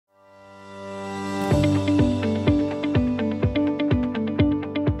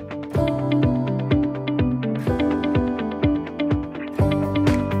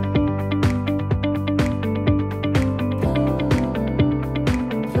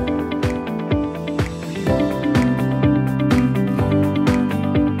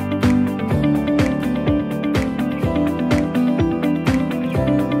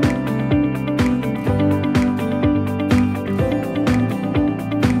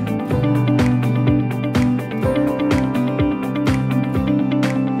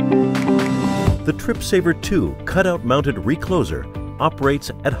TripSaver 2 Cutout-Mounted Recloser operates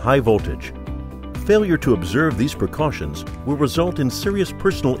at high voltage. Failure to observe these precautions will result in serious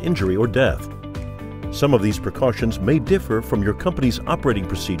personal injury or death. Some of these precautions may differ from your company's operating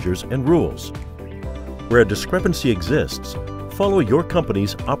procedures and rules. Where a discrepancy exists, follow your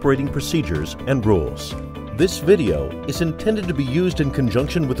company's operating procedures and rules. This video is intended to be used in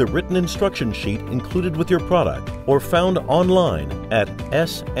conjunction with a written instruction sheet included with your product or found online at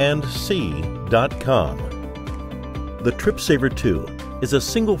sandc.com. The TripSaver 2 is a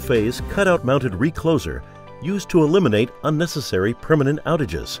single-phase cutout-mounted recloser used to eliminate unnecessary permanent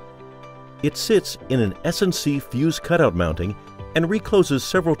outages. It sits in an S&C fuse cutout mounting and recloses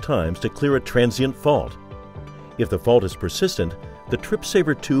several times to clear a transient fault. If the fault is persistent, the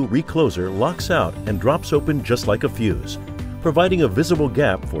TripSaver 2 recloser locks out and drops open just like a fuse, providing a visible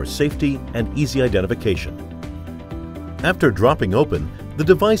gap for safety and easy identification. After dropping open, the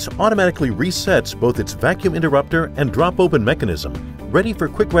device automatically resets both its vacuum interrupter and drop-open mechanism, ready for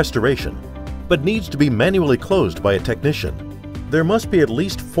quick restoration, but needs to be manually closed by a technician. There must be at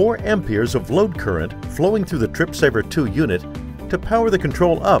least 4 amperes of load current flowing through the TripSaver 2 unit to power the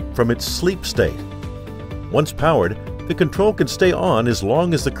control up from its sleep state. Once powered, the control can stay on as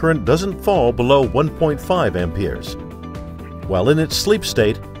long as the current doesn't fall below 1.5 amperes. While in its sleep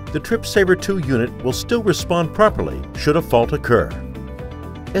state, the TripSaver 2 unit will still respond properly should a fault occur.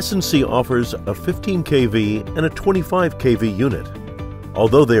 S&C offers a 15 kV and a 25 kV unit.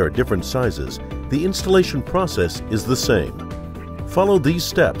 Although they are different sizes, the installation process is the same. Follow these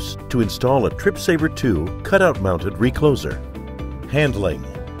steps to install a TripSaver 2 cutout-mounted recloser. Handling.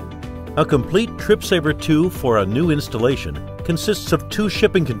 A complete TripSaver 2 for a new installation consists of 2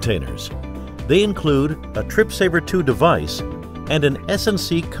 shipping containers. They include a TripSaver 2 device and an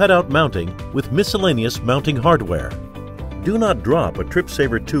S&C cutout mounting with miscellaneous mounting hardware. Do not drop a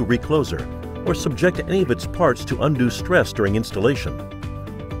TripSaver 2 recloser or subject any of its parts to undue stress during installation.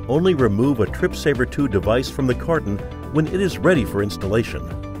 Only remove a TripSaver 2 device from the carton when it is ready for installation.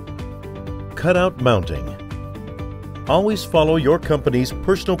 Cutout mounting. Always follow your company's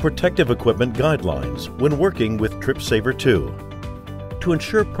personal protective equipment guidelines when working with TripSaver 2. To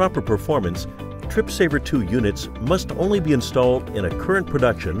ensure proper performance, TripSaver 2 units must only be installed in a current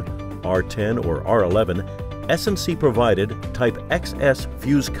production R10 or R11 S&C provided Type XS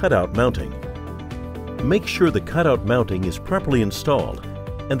fuse cutout mounting. Make sure the cutout mounting is properly installed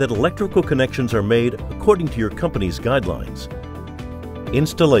and that electrical connections are made according to your company's guidelines.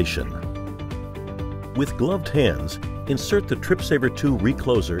 Installation. With gloved hands, insert the TripSaver 2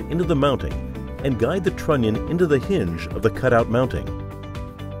 recloser into the mounting and guide the trunnion into the hinge of the cutout mounting.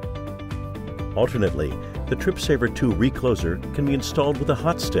 Alternately, the TripSaver 2 recloser can be installed with a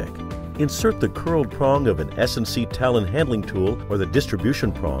hot stick. Insert the curled prong of an S&C Talon handling tool or the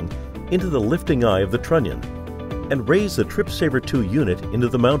distribution prong into the lifting eye of the trunnion and raise the TripSaver 2 unit into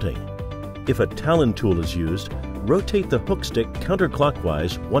the mounting. If a Talon tool is used, rotate the hook stick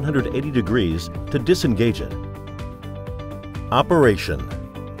counterclockwise 180 degrees to disengage it. Operation.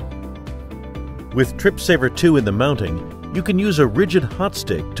 With TripSaver 2 in the mounting, you can use a rigid hot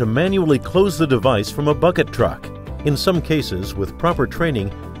stick to manually close the device from a bucket truck. In some cases, with proper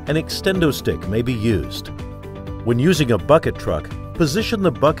training, an extendo stick may be used. When using a bucket truck, position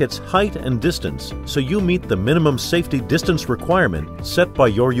the bucket's height and distance so you meet the minimum safety distance requirement set by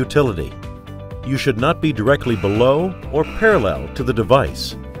your utility. You should not be directly below or parallel to the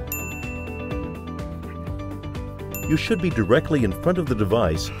device. You should be directly in front of the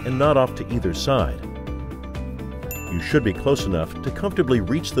device and not off to either side. You should be close enough to comfortably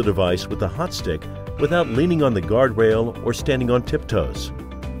reach the device with the hot stick without leaning on the guardrail or standing on tiptoes.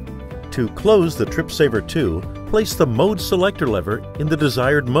 To close the TripSaver 2, place the mode selector lever in the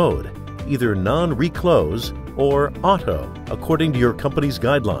desired mode, either non-reclose or auto, according to your company's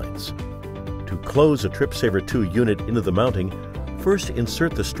guidelines. To close a TripSaver 2 unit into the mounting, first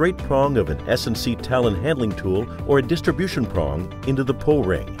insert the straight prong of an S&C Talon handling tool or a distribution prong into the pull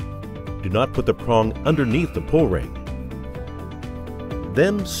ring. Do not put the prong underneath the pull ring.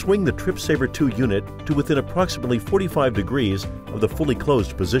 Then swing the TripSaver 2 unit to within approximately 45 degrees of the fully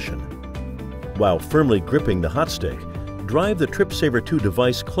closed position. While firmly gripping the hot stick, drive the TripSaver 2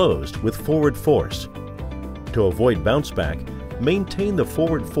 device closed with forward force. To avoid bounce back, maintain the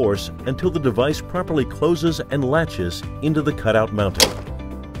forward force until the device properly closes and latches into the cutout mounting.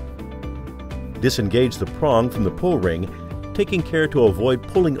 Disengage the prong from the pull ring, taking care to avoid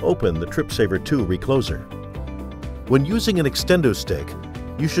pulling open the TripSaver 2 recloser. When using an extendo stick,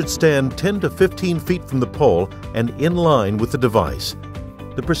 you should stand 10 to 15 feet from the pole and in line with the device.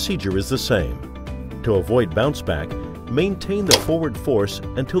 The procedure is the same. To avoid bounce back, Maintain the forward force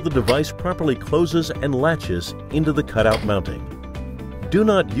until the device properly closes and latches into the cutout mounting. Do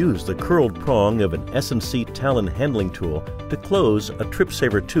not use the curled prong of an S&C Talon handling tool to close a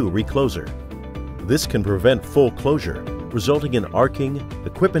TripSaver 2 recloser. This can prevent full closure, resulting in arcing,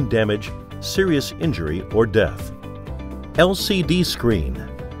 equipment damage, serious injury, or death. LCD screen.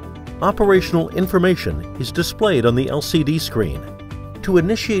 Operational information is displayed on the LCD screen. To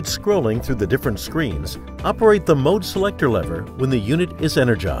initiate scrolling through the different screens, operate the mode selector lever when the unit is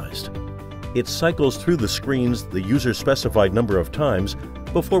energized. It cycles through the screens the user-specified number of times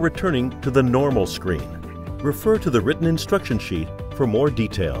before returning to the normal screen. Refer to the written instruction sheet for more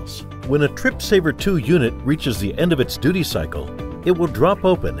details. When a TripSaver 2 unit reaches the end of its duty cycle, it will drop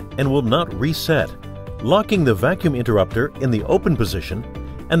open and will not reset, locking the vacuum interrupter in the open position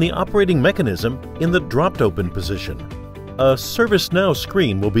and the operating mechanism in the dropped open position. A Service Now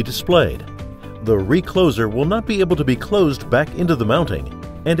screen will be displayed. The recloser will not be able to be closed back into the mounting,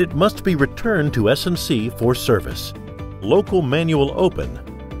 and it must be returned to S&C for service. Local manual open.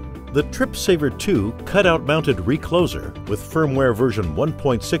 The TripSaver 2 cutout-mounted recloser with firmware version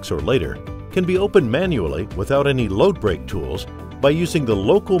 1.6 or later can be opened manually without any load break tools by using the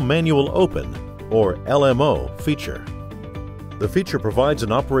Local Manual Open, or LMO, feature. The feature provides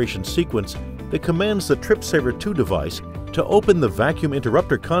an operation sequence that commands the TripSaver 2 device to open the vacuum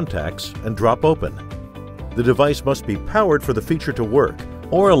interrupter contacts and drop open. The device must be powered for the feature to work,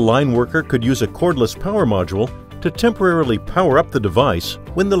 or a line worker could use a cordless power module to temporarily power up the device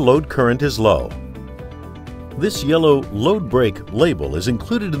when the load current is low. This yellow load break label is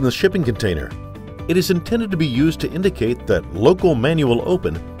included in the shipping container. It is intended to be used to indicate that Local Manual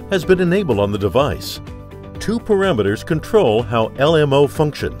Open has been enabled on the device. Two parameters control how LMO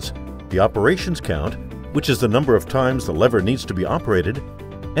functions: the operations count, which is the number of times the lever needs to be operated,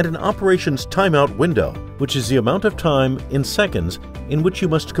 and an operations timeout window, which is the amount of time in seconds in which you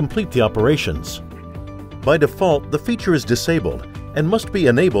must complete the operations. By default, the feature is disabled and must be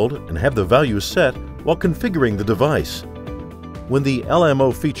enabled and have the values set while configuring the device. When the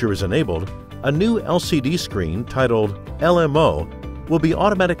LMO feature is enabled, a new LCD screen titled LMO will be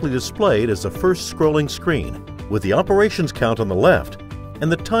automatically displayed as the first scrolling screen, with the operations count on the left and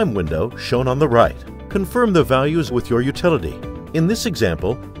the time window shown on the right. Confirm the values with your utility. In this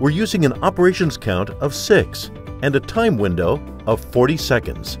example, we're using an operations count of 6 and a time window of 40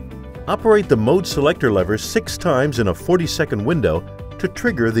 seconds. Operate the mode selector lever 6 times in a 40-second window to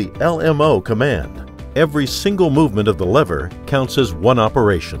trigger the LMO command. Every single movement of the lever counts as one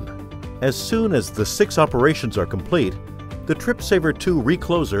operation. As soon as the 6 operations are complete, the TripSaver 2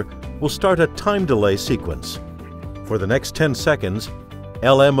 recloser will start a time delay sequence. For the next 10 seconds,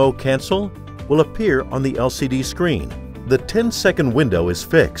 LMO cancel will appear on the LCD screen. The 10-second window is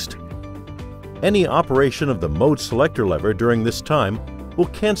fixed. Any operation of the mode selector lever during this time will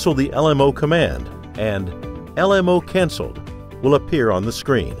cancel the LMO command, and LMO canceled will appear on the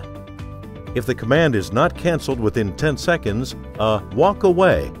screen. If the command is not canceled within 10 seconds, a walk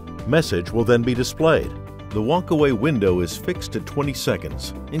away message will then be displayed. The walk away window is fixed at 20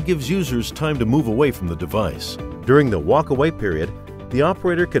 seconds and gives users time to move away from the device. During the walk away period, the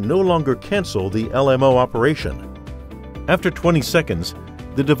operator can no longer cancel the LMO operation. After 20 seconds,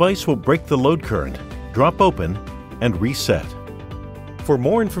 the device will break the load current, drop open, and reset. For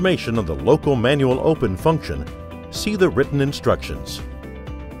more information on the Local Manual Open function, see the written instructions.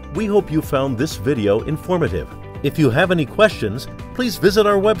 We hope you found this video informative. If you have any questions, please visit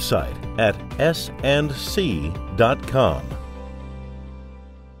our website at sandc.com.